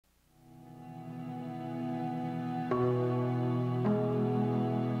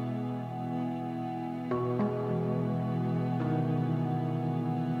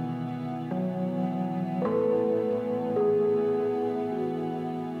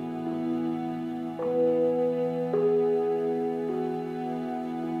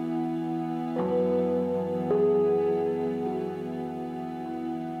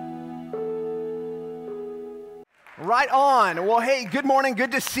Right on. Well, hey, good morning.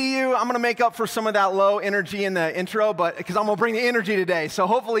 Good to see you. I'm going to make up for some of that low energy in the intro, but because I'm going to bring the energy today. So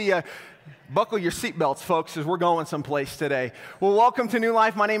hopefully buckle your seatbelts, folks, as we're going someplace today. Well, welcome to New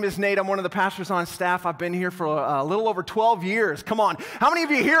Life. My name is Nate. I'm one of the pastors on staff. I've been here for a little over 12 years. Come on. How many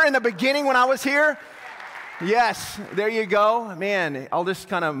of you here in the beginning when I was here? Yes, there you go. Man, I'll just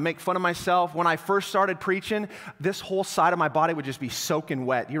kind of make fun of myself. When I first started preaching, this whole side of my body would just be soaking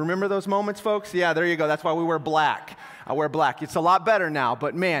wet. You remember those moments, folks? Yeah, there you go. That's why we wear black. I wear black. It's a lot better now,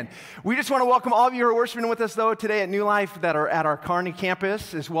 but man, we just want to welcome all of you who are worshiping with us, though, today at New Life that are at our Kearney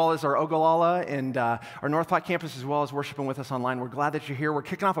campus, as well as our Ogallala and our North Platte campus, as well as worshiping with us online. We're glad that you're here. We're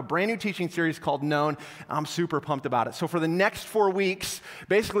kicking off a brand new teaching series called Known. I'm super pumped about it. So for the next 4 weeks,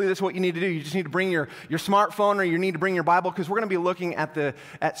 basically this is what you need to do. You just need to bring your smartphone, or you need to bring your Bible, because we're going to be looking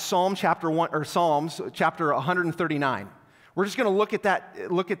at Psalms chapter 139. We're just going to look at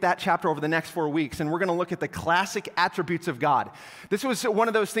that chapter over the next 4 weeks, and we're going to look at the classic attributes of God. This was one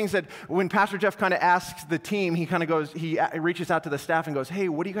of those things that when Pastor Jeff kind of asks the team, he reaches out to the staff and goes, "Hey,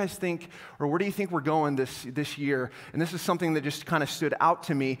 what do you guys think, or where do you think we're going this year?" And this is something that just kind of stood out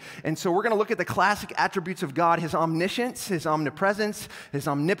to me. And so we're going to look at the classic attributes of God: His omniscience, His omnipresence, His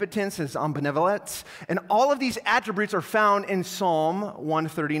omnipotence, His omnibenevolence, and all of these attributes are found in Psalm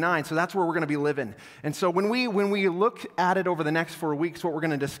 139. So that's where we're going to be living. And so when we look at it over the next 4 weeks, what we're going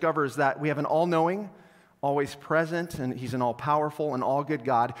to discover is that we have an all-knowing, always present, and He's an all-powerful and all-good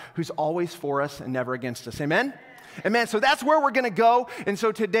God who's always for us and never against us. Amen? Amen. So that's where we're going to go. And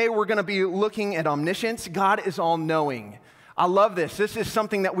so today we're going to be looking at omniscience. God is all-knowing. I love this. This is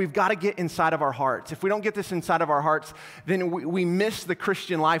something that we've got to get inside of our hearts. If we don't get this inside of our hearts, then we miss the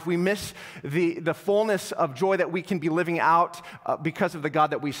Christian life. We miss the fullness of joy that we can be living out because of the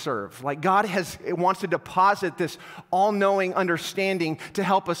God that we serve. Like God wants to deposit this all-knowing understanding to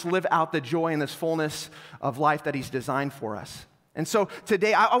help us live out the joy and this fullness of life that He's designed for us. And so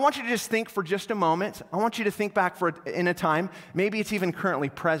today, I want you to just think for just a moment. I want you to think back in a time, maybe it's even currently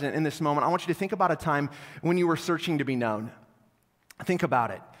present in this moment. I want you to think about a time when you were searching to be known. Think about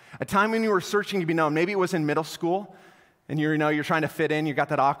it. A time when you were searching to be known. Maybe it was in middle school, and you're trying to fit in. You got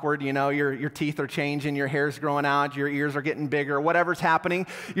that awkward, your teeth are changing, your hair's growing out, your ears are getting bigger, whatever's happening.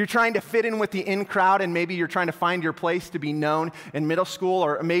 You're trying to fit in with the in crowd, and maybe you're trying to find your place to be known in middle school,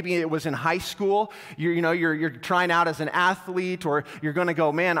 or maybe it was in high school. You're trying out as an athlete, or you're going to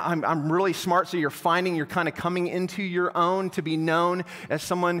go, man, I'm really smart. So you're kind of coming into your own to be known as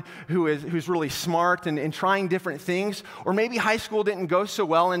someone who's really smart and trying different things. Or maybe high school didn't go so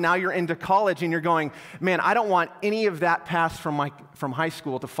well, and now you're into college, and you're going, man, I don't want any of that past from high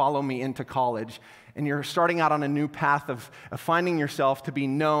school to follow me into college. And you're starting out on a new path of finding yourself to be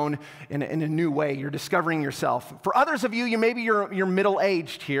known in a new way. You're discovering yourself. For others of you, maybe you're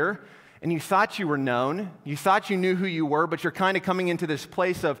middle-aged here, and you thought you were known. You thought you knew who you were, but you're kind of coming into this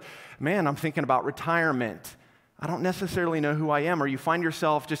place of, man, I'm thinking about retirement. I don't necessarily know who I am. Or you find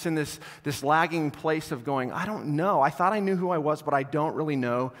yourself just in this lagging place of going, I don't know. I thought I knew who I was, but I don't really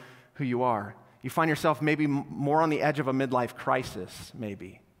know who you are. You find yourself maybe more on the edge of a midlife crisis,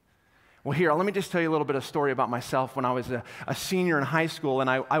 maybe. Well, here, let me just tell you a little bit of story about myself when I was a senior in high school, and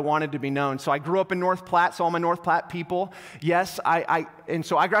I wanted to be known. So I grew up in North Platte, so all my North Platte people, yes,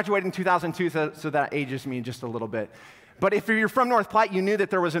 so I graduated in 2002, so that ages me just a little bit. But if you're from North Platte, you knew that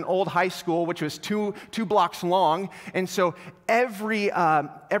there was an old high school, which was two blocks long. And so every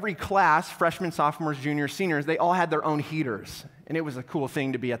class, freshmen, sophomores, juniors, seniors, they all had their own heaters. And it was a cool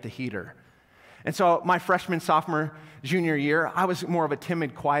thing to be at the heater. And so my freshman, sophomore, junior year, I was more of a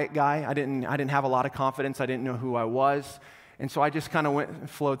timid, quiet guy. I didn't have a lot of confidence. I didn't know who I was. And so I just kind of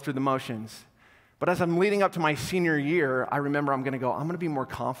flowed through the motions. But as I'm leading up to my senior year, I remember I'm going to be more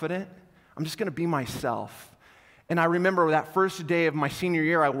confident. I'm just going to be myself. And I remember that first day of my senior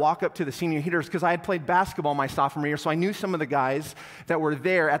year, I walk up to the senior heaters because I had played basketball my sophomore year, so I knew some of the guys that were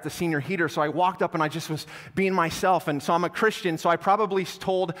there at the senior heater. So I walked up and I just was being myself. And so I'm a Christian, so I probably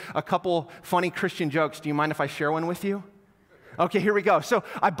told a couple funny Christian jokes. Do you mind if I share one with you? Okay, here we go. So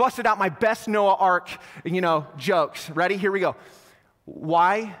I busted out my best Noah Ark, jokes. Ready? Here we go.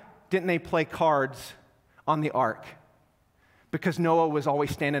 Why didn't they play cards on the ark? Because Noah was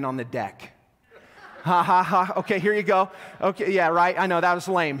always standing on the deck. Ha, ha, ha. Okay, here you go. Okay, yeah, right. I know, that was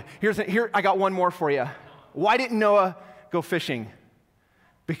lame. Here, I got one more for you. Why didn't Noah go fishing?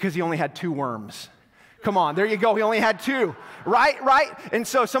 Because he only had 2 worms. Come on, there you go. He only had 2, right? And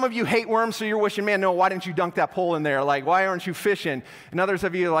so some of you hate worms, so you're wishing, man, no, why didn't you dunk that pole in there? Like, why aren't you fishing? And others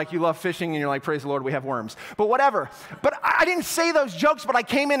of you, like, you love fishing, and you're like, praise the Lord, we have worms. But whatever. But I didn't say those jokes, but I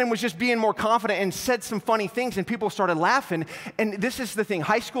came in and was just being more confident and said some funny things, and people started laughing. And this is the thing.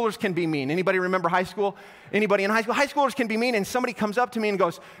 High schoolers can be mean. Anybody remember high school? Anybody in high school? High schoolers can be mean, and somebody comes up to me and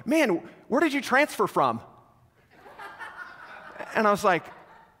goes, man, where did you transfer from? And I was like,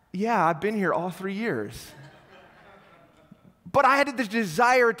 yeah, I've been here all 3 years. But I had this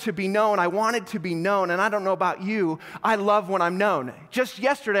desire to be known. I wanted to be known. And I don't know about you, I love when I'm known. Just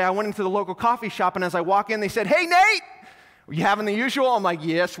yesterday, I went into the local coffee shop, and as I walk in, they said, hey, Nate, are you having the usual? I'm like,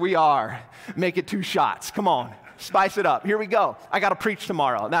 yes, we are. Make it 2 shots. Come on, spice it up. Here we go. I got to preach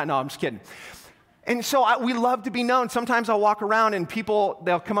tomorrow. No, I'm just kidding. And so we love to be known. Sometimes I'll walk around, and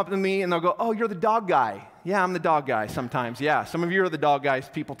they'll come up to me, and they'll go, oh, you're the dog guy. Yeah, I'm the dog guy sometimes. Yeah, some of you are the dog guys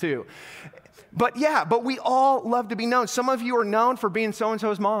people too. But we all love to be known. Some of you are known for being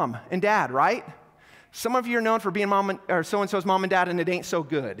so-and-so's mom and dad, right? Some of you are known for being so-and-so's mom and dad, and it ain't so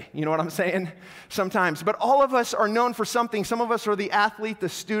good. You know what I'm saying? Sometimes. But all of us are known for something. Some of us are the athlete, the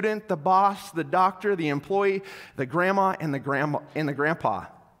student, the boss, the doctor, the employee, the grandma, and the grandpa.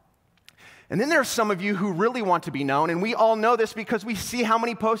 And then there's some of you who really want to be known, and we all know this because we see how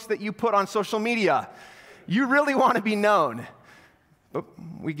many posts that you put on social media. You really want to be known. But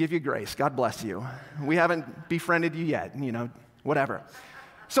we give you grace. God bless you. We haven't befriended you yet, whatever.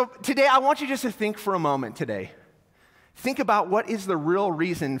 So today, I want you just to think for a moment today. Think about what is the real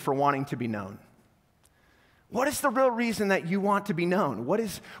reason for wanting to be known. What is the real reason that you want to be known?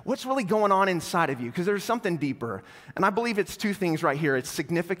 What's really going on inside of you? Because there's something deeper. And I believe it's 2 things right here. It's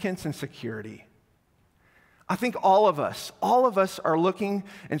significance and security. I think all of us are looking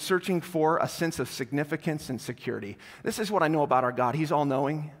and searching for a sense of significance and security. This is what I know about our God. He's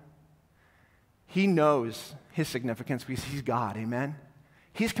all-knowing. He knows his significance because he's God, amen?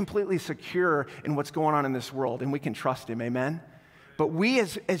 He's completely secure in what's going on in this world, and we can trust him, amen? But we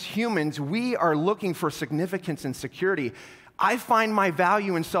as humans, we are looking for significance and security. I find my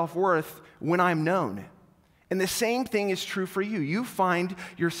value and self-worth when I'm known. And the same thing is true for you. You find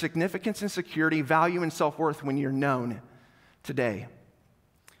your significance and security, value and self-worth when you're known today.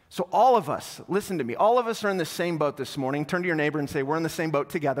 So all of us, listen to me, all of us are in the same boat this morning. Turn to your neighbor and say, we're in the same boat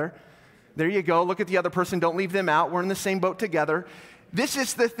together. There you go. Look at the other person. Don't leave them out. We're in the same boat together. This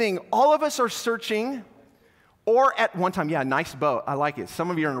is the thing. All of us are searching, or at one time, yeah, nice boat. I like it.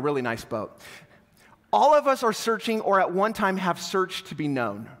 Some of you are in a really nice boat. All of us are searching, or at one time have searched to be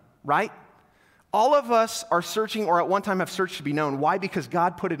known, right? All of us are searching, or at one time have searched to be known. Why? Because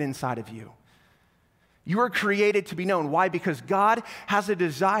God put it inside of you. You were created to be known. Why? Because God has a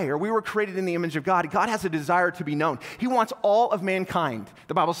desire. We were created in the image of God. God has a desire to be known. He wants all of mankind,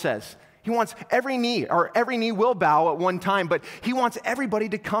 the Bible says. He wants every knee will bow at one time, but he wants everybody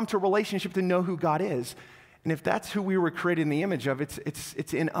to come to a relationship to know who God is. And if that's who we were created in the image of,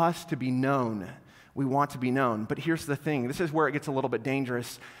 it's in us to be known. We want to be known. But here's the thing. This is where it gets a little bit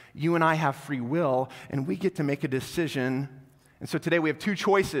dangerous. You and I have free will, and we get to make a decision. And so today we have 2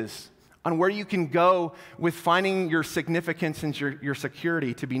 choices on where you can go with finding your significance and your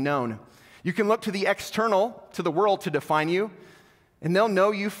security to be known. You can look to the external, to the world, to define you, and they'll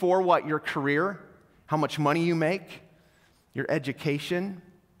know you for what? Your career, how much money you make, your education,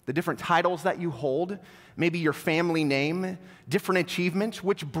 the different titles that you hold, maybe your family name, different achievements,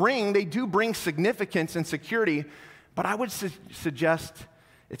 which they do bring significance and security, but I would suggest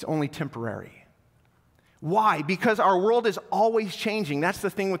it's only temporary. Why? Because our world is always changing. That's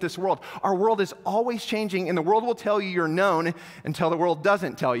the thing with this world. Our world is always changing, and the world will tell you you're known until the world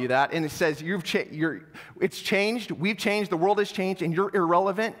doesn't tell you that, and it says it's changed, we've changed, the world has changed, and you're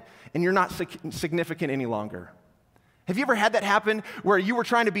irrelevant, and you're not significant any longer. Have you ever had that happen where you were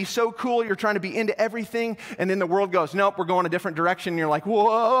trying to be so cool, you're trying to be into everything, and then the world goes, nope, we're going a different direction, and you're like,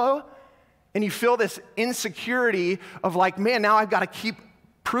 whoa, and you feel this insecurity of like, man, now I've got to keep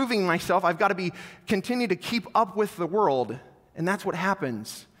proving myself. I've got to continue to keep up with the world. And that's what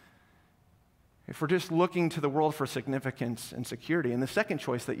happens if we're just looking to the world for significance and security. And the second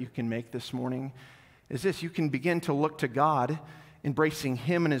choice that you can make this morning is this. You can begin to look to God, embracing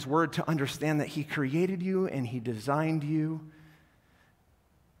him and his word, to understand that he created you and he designed you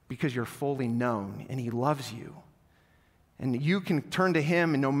because you're fully known and he loves you. And you can turn to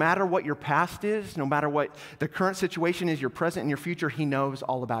him, and no matter what your past is, no matter what the current situation is, your present and your future, he knows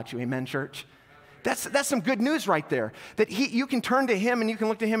all about you. Amen, church? That's some good news right there. That you can turn to him and you can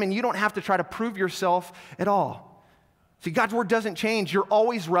look to him, and you don't have to try to prove yourself at all. See, God's word doesn't change. You're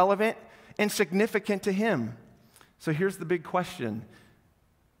always relevant and significant to him. So here's the big question.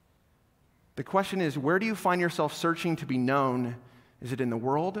 The question is, where do you find yourself searching to be known? Is it in the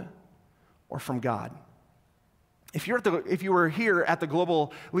world or from God? If you were here at the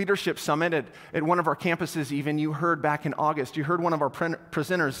Global Leadership Summit at one of our campuses even, you heard back in August, you heard one of our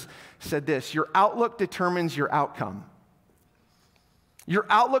presenters said this: your outlook determines your outcome. Your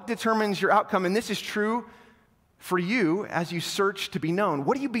outlook determines your outcome, and this is true for you as you search to be known.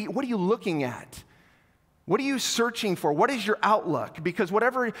 What are you looking at? What are you searching for? What is your outlook? Because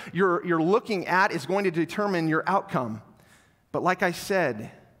whatever you're looking at is going to determine your outcome. But like I said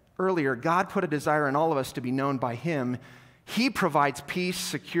earlier, God put a desire in all of us to be known by Him. He provides peace,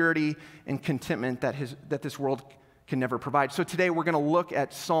 security, and contentment that this world can never provide. So today we're going to look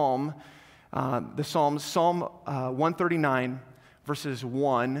at Psalm 139, verses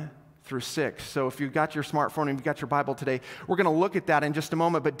 1 through 6. So if you've got your smartphone and you've got your Bible today, we're going to look at that in just a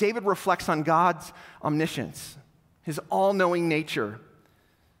moment. But David reflects on God's omniscience, His all-knowing nature.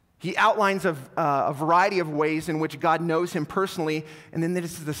 He outlines a variety of ways in which God knows him personally, and then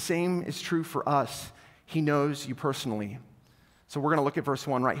this is the same is true for us. He knows you personally. So we're going to look at verse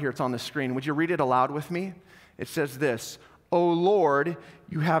 1 right here. It's on the screen. Would you read it aloud with me? It says this: O Lord,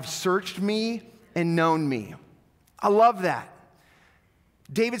 you have searched me and known me. I love that.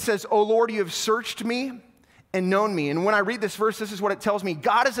 David says, O Lord, you have searched me and known me. And when I read this verse, this is what it tells me.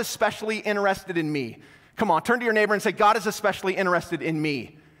 God is especially interested in me. Come on, turn to your neighbor and say, God is especially interested in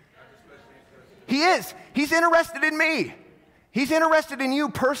me. He is. He's interested in me. He's interested in you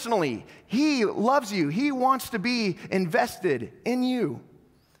personally. He loves you. He wants to be invested in you.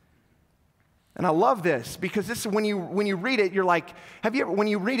 And I love this because this, when you read it, you're like, when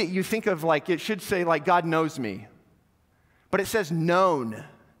you read it, you think of like, it should say like, God knows me. But it says known.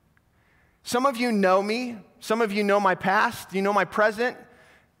 Some of you know me. Some of you know my past. You know my present.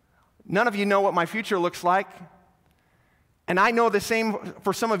 None of you know what my future looks like. And I know the same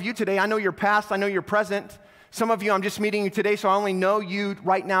for some of you today. I know your past. I know your present. Some of you, I'm just meeting you today, so I only know you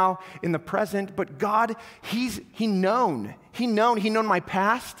right now in the present. But God, He known. He known my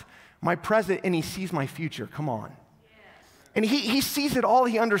past, my present, and He sees my future. Come on. Yeah. And he sees it all.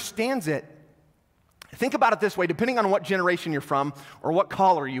 He understands it. Think about it this way, depending on what generation you're from or what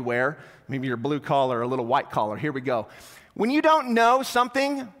collar you wear, maybe you're blue collar or a little white collar. Here we go. When you don't know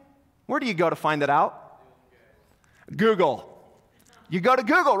something, where do you go to find it out? Google. You go to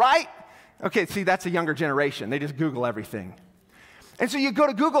Google, right? Okay, see, that's a younger generation. They just Google everything. And so you go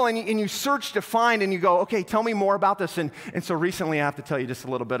to Google and you search to find and you go, okay, tell me more about this. And so recently I have to tell you just a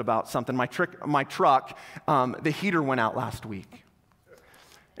little bit about something. My truck, the heater went out last week.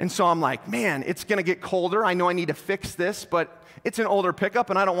 And so I'm like, man, it's going to get colder. I know I need to fix this, but it's an older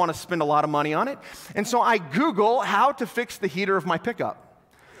pickup and I don't want to spend a lot of money on it. And so I Google how to fix the heater of my pickup.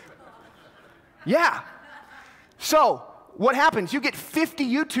 Yeah. So what happens? You get 50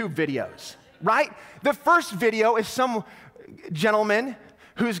 YouTube videos, right? The first video is some gentleman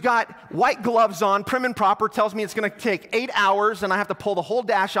who's got white gloves on, prim and proper, tells me it's going to take 8 hours and I have to pull the whole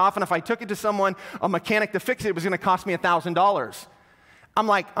dash off. And if I took it to a mechanic to fix it, it was going to cost me $1,000. I'm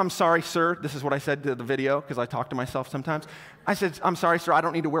like, I'm sorry, sir. This is what I said to the video because I talk to myself sometimes. I said, I'm sorry, sir. I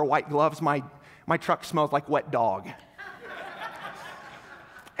don't need to wear white gloves. My truck smells like wet dog.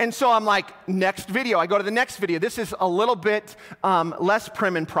 And so I'm like, next video. I go to the next video. This is a little bit less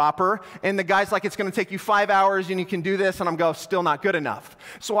prim and proper. And the guy's like, it's going to take you 5 hours and you can do this. And I'm going, still not good enough.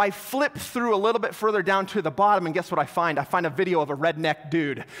 So I flip through a little bit further down to the bottom. And guess what I find? I find a video of a redneck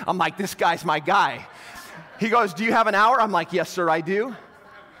dude. I'm like, this guy's my guy. He goes, do you have an hour? I'm like, yes, sir, I do.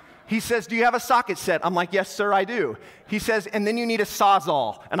 He says, do you have a socket set? I'm like, yes, sir, I do. He says, and then you need a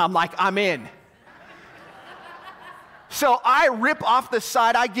Sawzall. And I'm like, I'm in. So I rip off the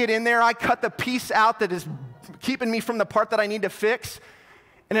side. I get in there. I cut the piece out that is keeping me from the part that I need to fix.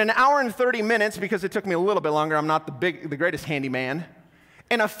 In an hour and 30 minutes, because it took me a little bit longer, I'm not the greatest handyman,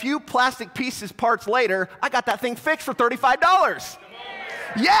 and a few plastic parts later, I got that thing fixed for $35.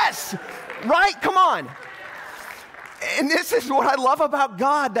 Yes, right? Come on. And this is what I love about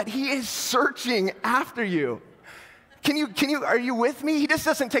God, that He is searching after you. Are you with me? He just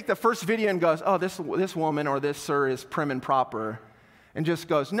doesn't take the first video and goes, oh, this woman or this sir is prim and proper, and just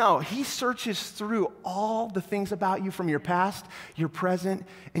goes, no, He searches through all the things about you from your past, your present,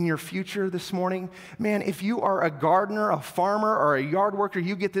 and your future this morning. Man, if you are a gardener, a farmer, or a yard worker,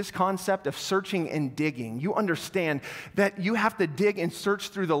 you get this concept of searching and digging. You understand that you have to dig and search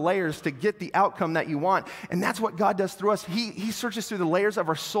through the layers to get the outcome that you want. And that's what God does through us. He searches through the layers of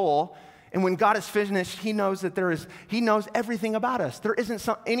our soul. And when God is finished, He knows He knows everything about us. There isn't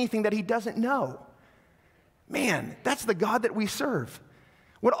anything that He doesn't know. Man, that's the God that we serve.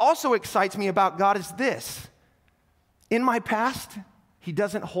 What also excites me about God is this. In my past, He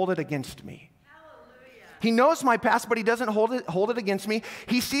doesn't hold it against me. He knows my past, but he doesn't hold it against me.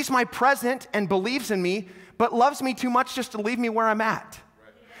 He sees my present and believes in me, but loves me too much just to leave me where I'm at.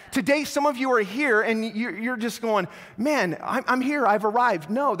 Today, some of you are here and you're just going, man, I'm here, I've arrived.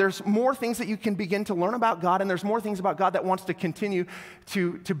 No, there's more things that you can begin to learn about God, and there's more things about God that wants to continue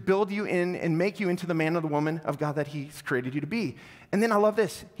to build you in and make you into the man or the woman of God that he's created you to be. And then I love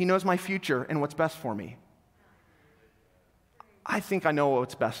this. He knows my future and what's best for me. I think I know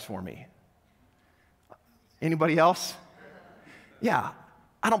what's best for me. Anybody else? Yeah,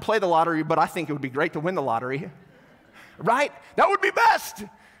 I don't play the lottery, but I think it would be great to win the lottery. Right? That would be best.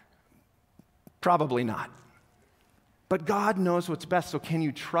 Probably not. But God knows what's best, so can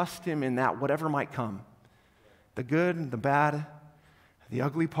you trust him in that, whatever might come? The good, the bad, the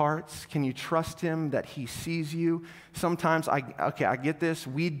ugly parts. Can you trust him that he sees you? Sometimes, I get this.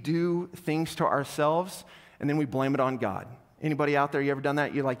 We do things to ourselves, and then we blame it on God. Anybody out there, you ever done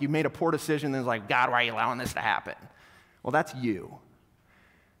that? You made a poor decision, and it's like, God, why are you allowing this to happen? Well, that's you.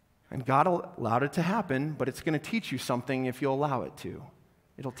 And God allowed it to happen, but it's going to teach you something if you'll allow it to.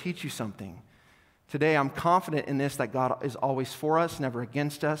 It'll teach you something. Today, I'm confident in this, that God is always for us, never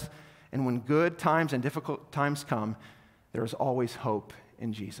against us. And when good times and difficult times come, there is always hope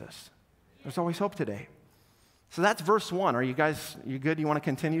in Jesus. There's always hope today. So that's verse 1. Are you guys, you good? You want to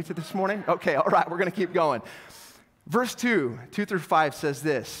continue to this morning? Okay, all right, we're going to keep going. Verse 2 through 5 says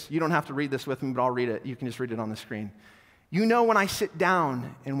this. You don't have to read this with me, but I'll read it. You can just read it on the screen. You know when I sit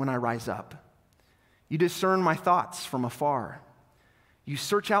down and when I rise up. You discern my thoughts from afar. You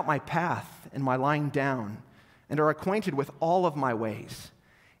search out my path and my lying down, and are acquainted with all of my ways.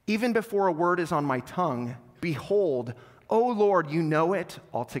 Even before a word is on my tongue, behold, O Lord, you know it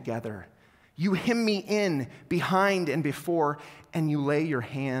altogether. You hem me in behind and before, and you lay your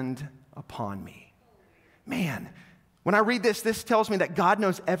hand upon me. Man, when I read this, this tells me that God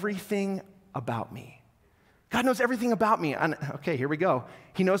knows everything about me. God knows everything about me. And, okay, here we go.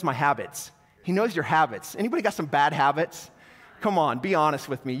 He knows my habits. He knows your habits. Anybody got some bad habits? Come on, be honest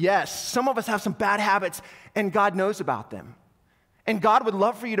with me. Yes, some of us have some bad habits, and God knows about them. And God would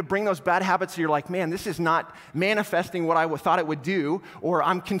love for you to bring those bad habits so you're like, man, this is not manifesting what I thought it would do, or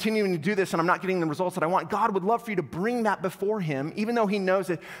I'm continuing to do this and I'm not getting the results that I want. God would love for you to bring that before him, even though he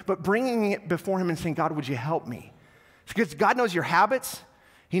knows it, but bringing it before him and saying, God, would you help me? Because God knows your habits.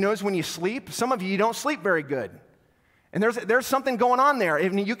 He knows when you sleep. Some of you don't sleep very good. And there's something going on there.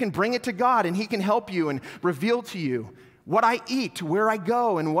 And you can bring it to God, and he can help you and reveal to you what I eat, where I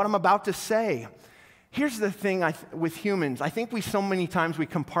go, and what I'm about to say. Here's the thing with humans. I think so many times we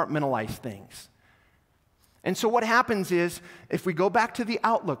compartmentalize things. And so what happens is, if we go back to the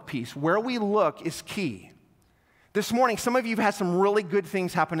outlook piece, where we look is key. This morning, some of you have had some really good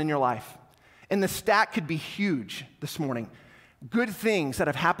things happen in your life. And the stat could be huge this morning. Good things that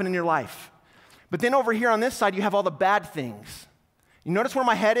have happened in your life. But then over here on this side, you have all the bad things. You notice where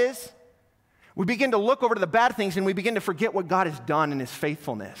my head is? We begin to look over to the bad things, and we begin to forget what God has done in his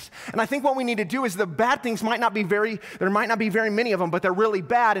faithfulness. And I think what we need to do is, the bad things there might not be very many of them, but they're really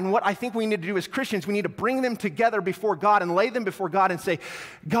bad. And what I think we need to do as Christians, we need to bring them together before God and lay them before God and say,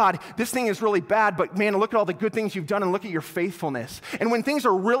 God, this thing is really bad, but man, look at all the good things you've done and look at your faithfulness. And when things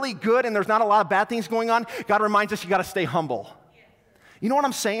are really good and there's not a lot of bad things going on, God reminds us you got to stay humble. You know what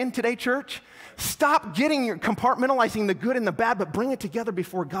I'm saying today, church? Stop compartmentalizing the good and the bad, but bring it together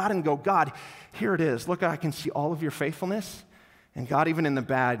before God and go, God, here it is. Look, I can see all of your faithfulness. And God, even in the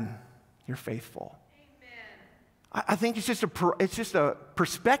bad, you're faithful. Amen. I think it's just a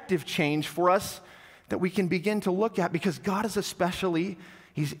perspective change for us that we can begin to look at, because God is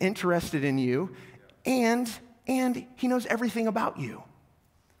he's interested in you, and he knows everything about you.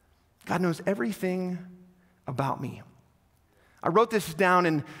 God knows everything about me. I wrote this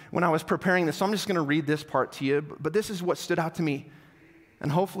down when I was preparing this, so I'm just going to read this part to you, but this is what stood out to me,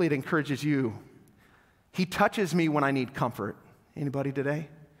 and hopefully it encourages you. He touches me when I need comfort. Anybody today?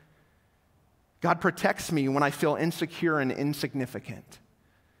 God protects me when I feel insecure and insignificant.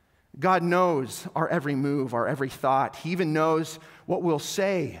 God knows our every move, our every thought. He even knows what we'll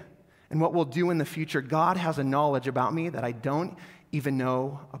say and what we'll do in the future. God has a knowledge about me that I don't even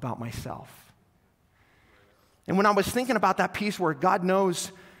know about myself. And when I was thinking about that piece where God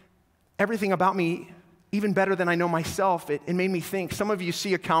knows everything about me even better than I know myself, it made me think. Some of you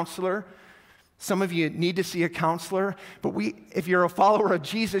see a counselor. Some of you need to see a counselor. But if you're a follower of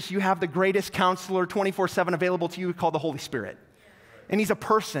Jesus, you have the greatest counselor 24/7 available to you, called the Holy Spirit. And he's a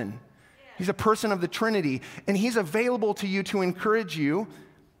person. He's a person of the Trinity. And he's available to you to encourage you.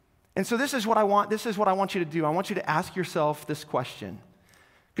 And so this is what I want you to do. I want you to ask yourself this question.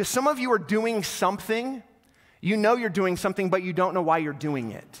 Because some of you are doing something. You know you're doing something, but you don't know why you're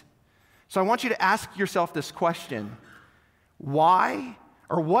doing it. So I want you to ask yourself this question. Why,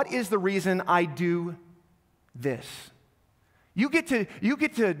 or what is the reason I do this? You get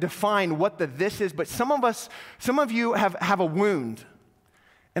to define what the this is, but some of you have a wound.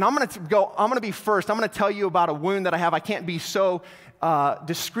 And I'm going to be first. I'm going to tell you about a wound that I have. I can't be so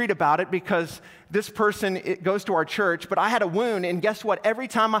discreet about it because this person goes to our church, but I had a wound, and guess what? Every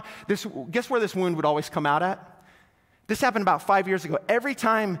time guess where this wound would always come out at? This happened about 5 years ago. Every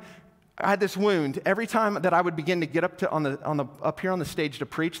time I had this wound, every time that I would begin to get up up here on the stage to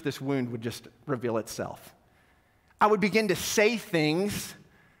preach, this wound would just reveal itself. I would begin to say things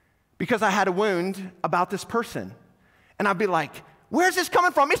because I had a wound about this person. And I'd be like, where's this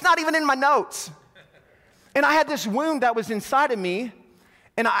coming from? It's not even in my notes. And I had this wound that was inside of me.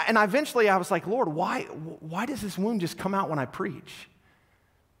 And eventually I was like, Lord, why does this wound just come out when I preach?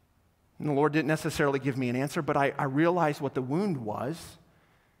 And the Lord didn't necessarily give me an answer, but I realized what the wound was.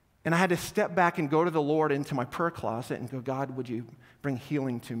 And I had to step back and go to the Lord into my prayer closet and go, God, would you bring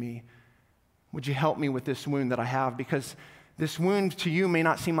healing to me? Would you help me with this wound that I have? Because this wound to you may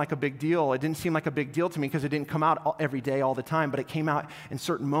not seem like a big deal. It didn't seem like a big deal to me because it didn't come out every day, all the time, but it came out in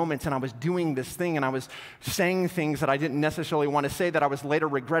certain moments, and I was doing this thing, and I was saying things that I didn't necessarily want to say that I was later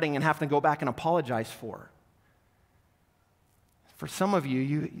regretting and having to go back and apologize for. For some of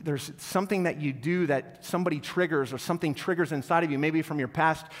you, there's something that you do that somebody triggers or something triggers inside of you, maybe from your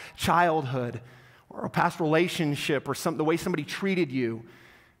past childhood or a past relationship or the way somebody treated you.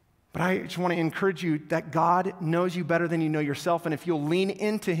 But I just want to encourage you that God knows you better than you know yourself, and if you'll lean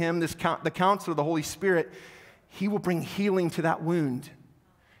into Him, the counselor, the Holy Spirit, He will bring healing to that wound.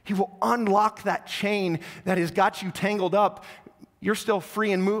 He will unlock that chain that has got you tangled up. You're still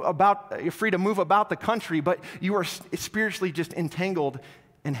free to move about the country, but you are spiritually just entangled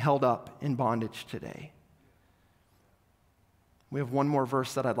and held up in bondage today. We have one more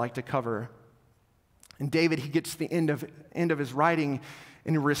verse that I'd like to cover. And David, he gets to the end of his writing,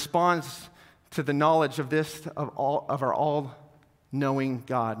 and he responds to the knowledge of our all-knowing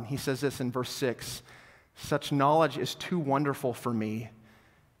God. And he says this in verse 6, "Such knowledge is too wonderful for me.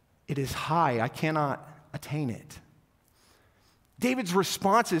 It is high, I cannot attain it." David's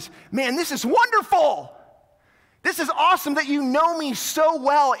response is, man, this is wonderful. This is awesome that you know me so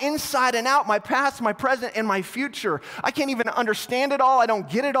well inside and out, my past, my present, and my future. I can't even understand it all. I don't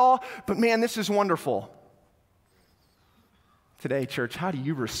get it all, but man, this is wonderful. Today, church, how do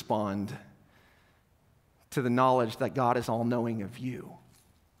you respond to the knowledge that God is all-knowing of you?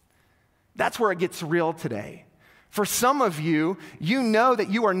 That's where it gets real today. For some of you, you know that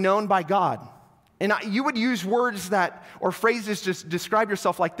you are known by God. And you would use words or phrases to describe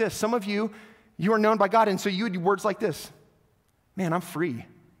yourself like this. Some of you, you are known by God, and so you would use words like this. Man, I'm free.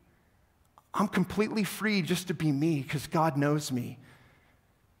 I'm completely free just to be me because God knows me.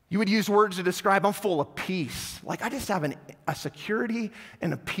 You would use words to describe, I'm full of peace. Like I just have a security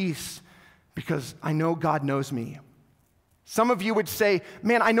and a peace because I know God knows me. Some of you would say,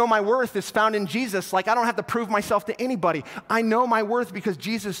 man, I know my worth is found in Jesus. Like I don't have to prove myself to anybody. I know my worth because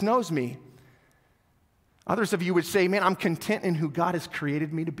Jesus knows me. Others of you would say, man, I'm content in who God has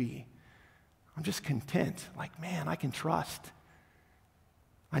created me to be. I'm just content. Like, man, I can trust.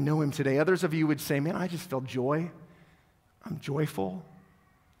 I know Him today. Others of you would say, man, I just feel joy. I'm joyful.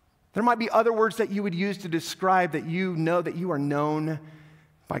 There might be other words that you would use to describe that you know that you are known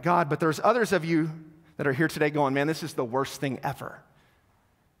by God, but there's others of you that are here today going, man, this is the worst thing ever.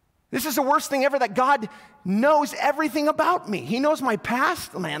 This is the worst thing ever that God knows everything about me. He knows my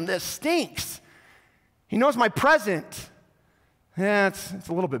past. Man, this stinks. He knows my present. Yeah, it's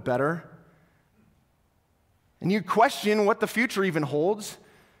a little bit better. And you question what the future even holds.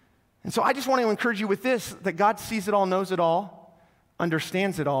 And so I just want to encourage you with this, that God sees it all, knows it all,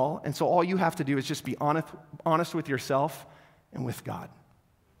 understands it all, and so all you have to do is just be honest with yourself and with God.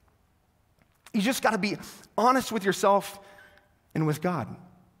 You just got to be honest with yourself and with God.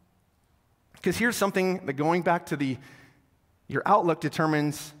 Because here's something that going back to your outlook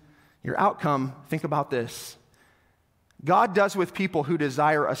determines your outcome. Think about this. God does with people who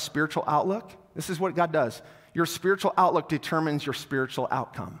desire a spiritual outlook. This is what God does. Your spiritual outlook determines your spiritual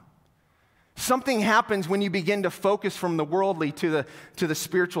outcome. Something happens when you begin to focus from the worldly to the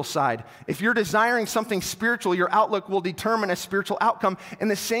spiritual side. If you're desiring something spiritual, your outlook will determine a spiritual outcome, and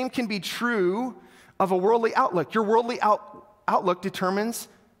the same can be true of a worldly outlook. Your worldly outlook determines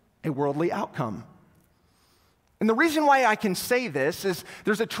a worldly outcome. And the reason why I can say this is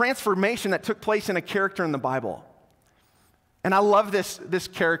there's a transformation that took place in a character in the Bible. And I love this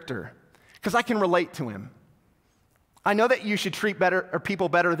character because I can relate to him. I know that you should treat people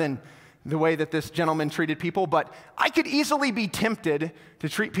better than the way that this gentleman treated people, but I could easily be tempted to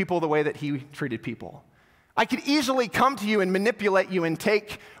treat people the way that he treated people. I could easily come to you and manipulate you and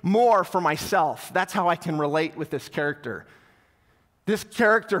take more for myself. That's how I can relate with this character. This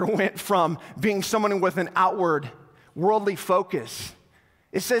character went from being someone with an outward, worldly focus.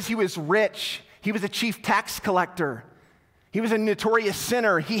 It says he was rich. He was a chief tax collector. He was a notorious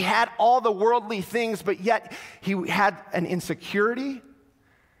sinner. He had all the worldly things, but yet he had an insecurity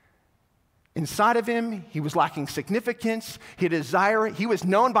inside of him. He was lacking significance. He had a desire. He was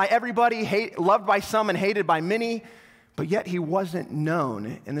known by everybody, loved by some and hated by many, but yet he wasn't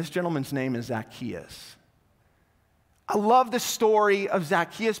known. And this gentleman's name is Zacchaeus. I love the story of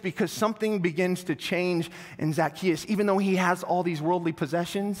Zacchaeus because something begins to change in Zacchaeus. Even though he has all these worldly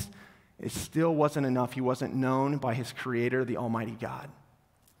possessions, it still wasn't enough. He wasn't known by his Creator, the Almighty God.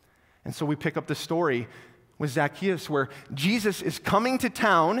 And so we pick up the story with Zacchaeus where Jesus is coming to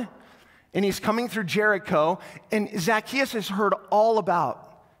town and he's coming through Jericho, and Zacchaeus has heard all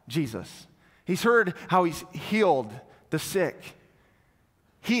about Jesus. He's heard how he's healed the sick.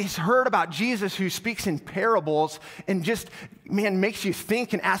 He's heard about Jesus who speaks in parables and just, makes you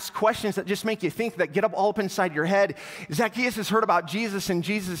think and ask questions that just make you think, that get up inside your head. Zacchaeus has heard about Jesus, and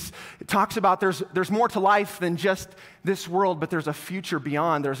Jesus talks about there's more to life than just this world, but there's a future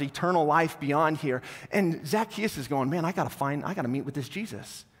beyond. There's eternal life beyond here. And Zacchaeus is going, man, I got to meet with this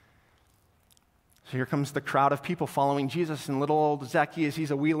Jesus. So here comes the crowd of people following Jesus, and little old Zacchaeus, he's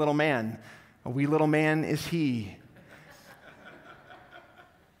a wee little man. A wee little man is he.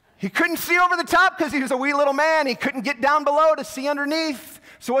 He couldn't see over the top because he was a wee little man. He couldn't get down below to see underneath.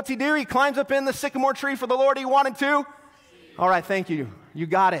 So what's he do? He climbs up in the sycamore tree for the Lord he wanted to. All right, thank you. You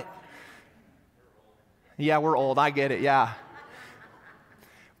got it. Yeah, we're old. I get it, yeah.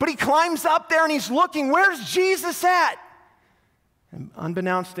 But he climbs up there and he's looking. Where's Jesus at? And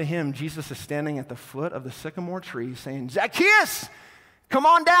unbeknownst to him, Jesus is standing at the foot of the sycamore tree saying, Zacchaeus, come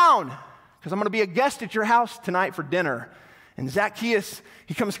on down, because I'm going to be a guest at your house tonight for dinner. And Zacchaeus,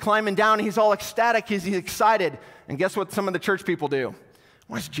 he comes climbing down. He's all ecstatic. He's excited. And guess what some of the church people do?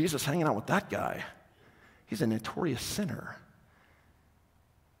 Why is Jesus hanging out with that guy? He's a notorious sinner.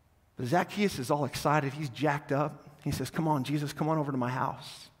 But Zacchaeus is all excited. He's jacked up. He says, come on, Jesus, come on over to my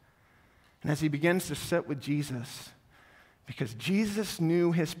house. And as he begins to sit with Jesus, because Jesus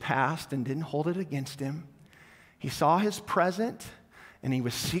knew his past and didn't hold it against him, he saw his present, and he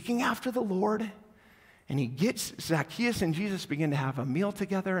was seeking after the Lord. And he gets Zacchaeus and Jesus begin to have a meal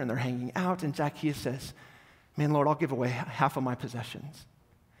together, and they're hanging out. And Zacchaeus says, man, Lord, I'll give away half of my possessions.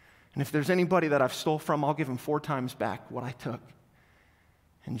 And if there's anybody that I've stole from, I'll give him 4 times back what I took.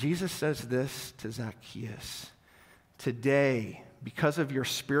 And Jesus says this to Zacchaeus. Today, because of your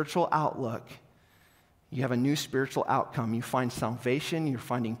spiritual outlook, you have a new spiritual outcome. You find salvation, you're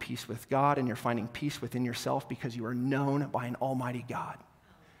finding peace with God, and you're finding peace within yourself because you are known by an almighty God.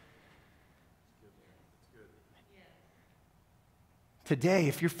 Today,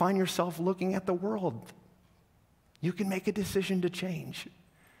 if you find yourself looking at the world, you can make a decision to change.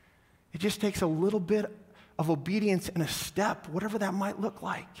 It just takes a little bit of obedience and a step, whatever that might look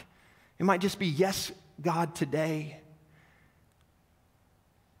like. It might just be, yes, God, today,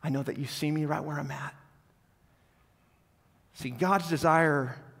 I know that you see me right where I'm at. See, God's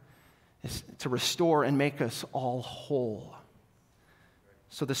desire is to restore and make us all whole.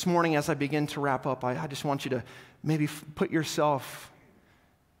 So this morning, as I begin to wrap up, I just want you to maybe put yourself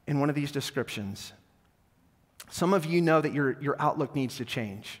in one of these descriptions. Some of you know that your outlook needs to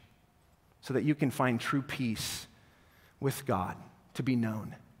change so that you can find true peace with God, to be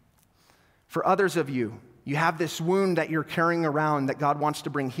known. For others of you, you have this wound that you're carrying around that God wants to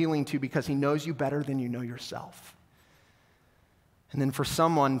bring healing to because he knows you better than you know yourself. And then for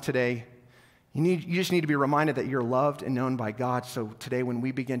someone today, you just need to be reminded that you're loved and known by God. So today when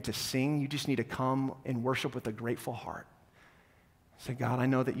we begin to sing, you just need to come and worship with a grateful heart. Say, God, I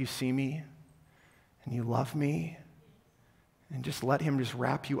know that you see me and you love me. And just let him just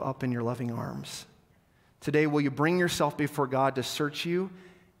wrap you up in your loving arms. Today, will you bring yourself before God to search you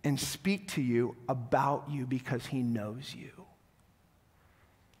and speak to you about you because he knows you?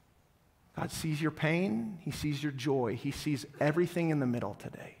 God sees your pain. He sees your joy. He sees everything in the middle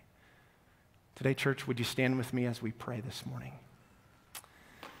today. Today, church, would you stand with me as we pray this morning?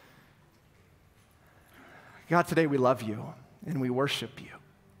 God, today we love you and we worship you.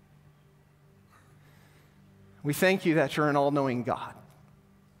 We thank you that you're an all-knowing God.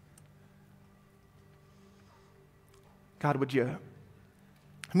 God, would you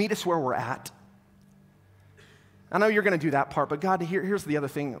meet us where we're at? I know you're going to do that part, but God, here's the other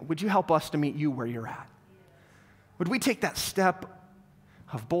thing. Would you help us to meet you where you're at? Would we take that step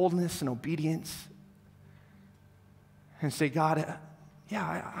of boldness and obedience and say, God,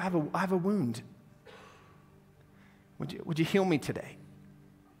 yeah, I have a wound. Would you heal me today?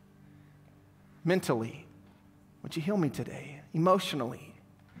 Mentally, would you heal me today? Emotionally,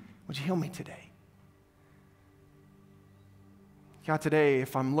 would you heal me today? God, today,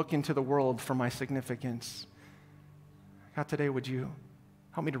 if I'm looking to the world for my significance, God, today, would you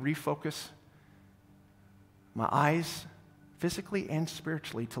help me to refocus my eyes, physically and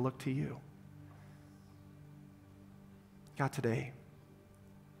spiritually, to look to you? God, today,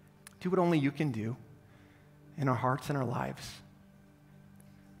 do what only you can do in our hearts and our lives.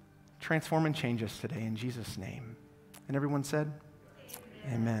 Transform and change us today in Jesus' name. And everyone said,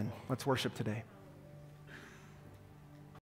 Amen. Let's worship today.